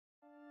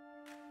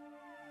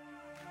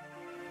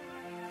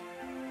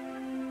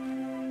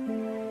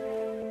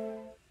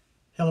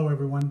Hello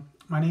everyone,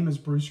 my name is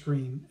Bruce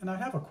Green and I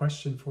have a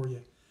question for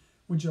you.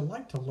 Would you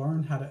like to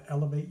learn how to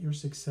elevate your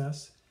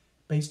success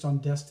based on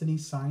destiny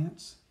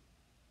science?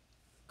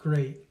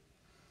 Great.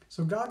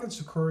 So Gagan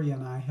Sarkaria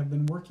and I have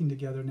been working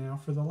together now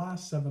for the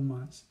last 7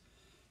 months.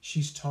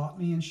 She's taught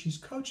me and she's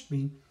coached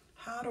me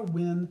how to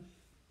win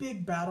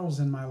big battles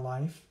in my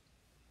life,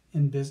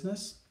 in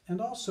business, and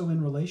also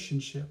in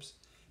relationships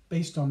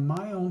based on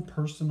my own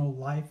personal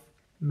life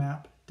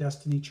map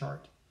destiny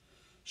chart.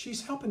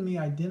 She's helping me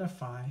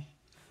identify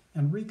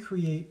and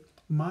recreate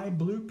my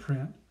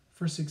blueprint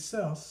for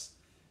success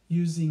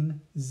using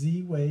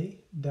Z-Way,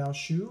 Dao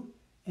Shu,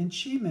 and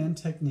Chi-Man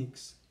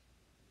techniques.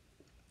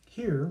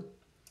 Here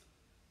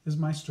is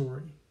my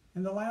story.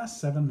 In the last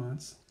 7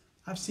 months,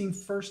 I've seen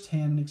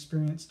firsthand and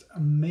experienced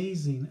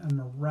amazing and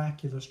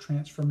miraculous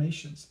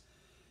transformations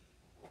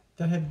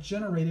that have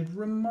generated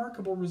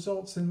remarkable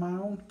results in my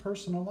own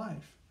personal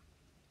life.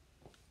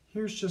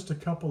 Here's just a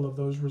couple of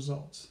those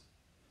results.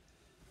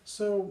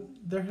 So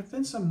there have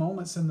been some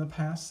moments in the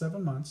past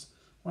 7 months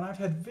when I've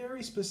had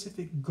very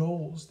specific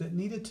goals that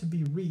needed to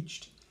be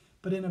reached,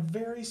 but in a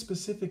very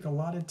specific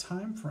allotted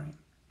time frame.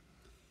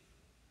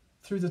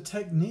 Through the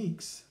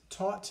techniques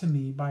taught to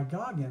me by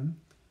Gagan,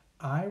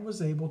 I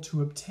was able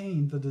to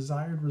obtain the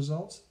desired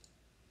results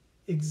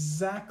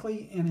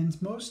exactly, and in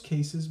most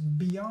cases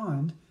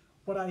beyond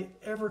what I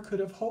ever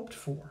could have hoped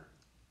for.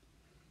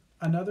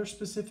 Another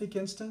specific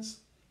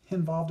instance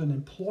involved an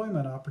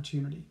employment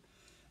opportunity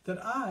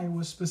that I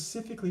was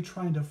specifically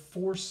trying to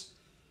force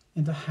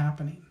into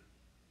happening.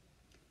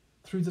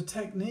 Through the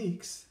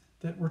techniques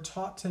that were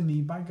taught to me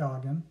by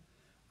Gagan,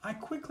 I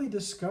quickly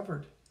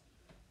discovered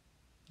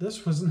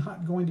this was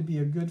not going to be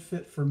a good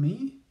fit for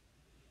me,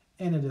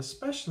 and it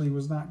especially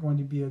was not going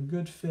to be a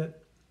good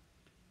fit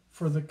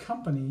for the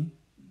company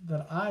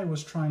that I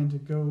was trying to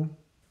go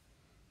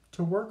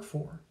to work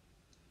for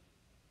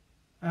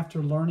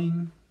after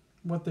learning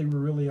what they were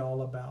really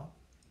all about.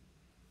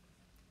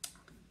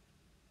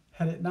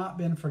 Had it not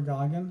been for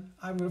Gagan,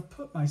 I would have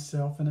put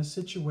myself in a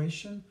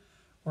situation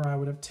where I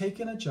would have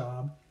taken a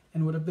job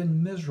and would have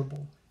been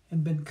miserable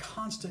and been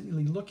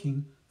constantly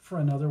looking for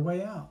another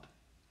way out.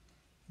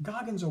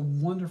 Gagan's a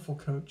wonderful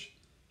coach.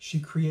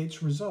 She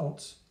creates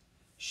results.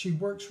 She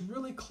works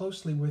really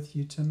closely with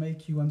you to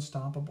make you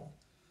unstoppable.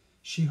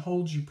 She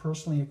holds you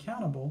personally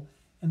accountable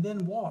and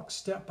then walks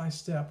step by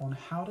step on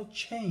how to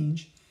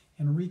change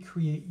and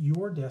recreate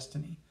your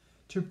destiny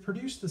to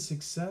produce the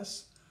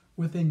success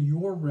within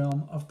your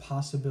realm of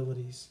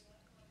possibilities.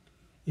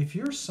 If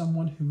you're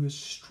someone who is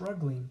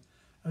struggling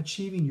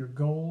achieving your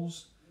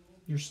goals,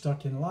 you're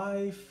stuck in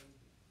life,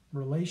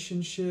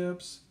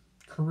 relationships,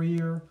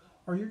 career,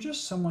 or you're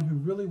just someone who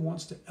really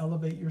wants to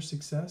elevate your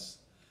success,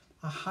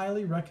 I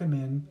highly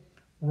recommend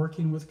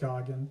working with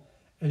Gagan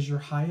as your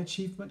high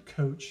achievement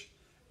coach,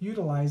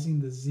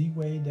 utilizing the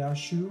Z-Way, Dao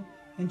Shu,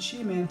 and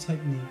Chi-Man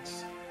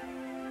techniques.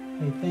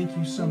 Hey, thank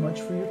you so much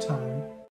for your time.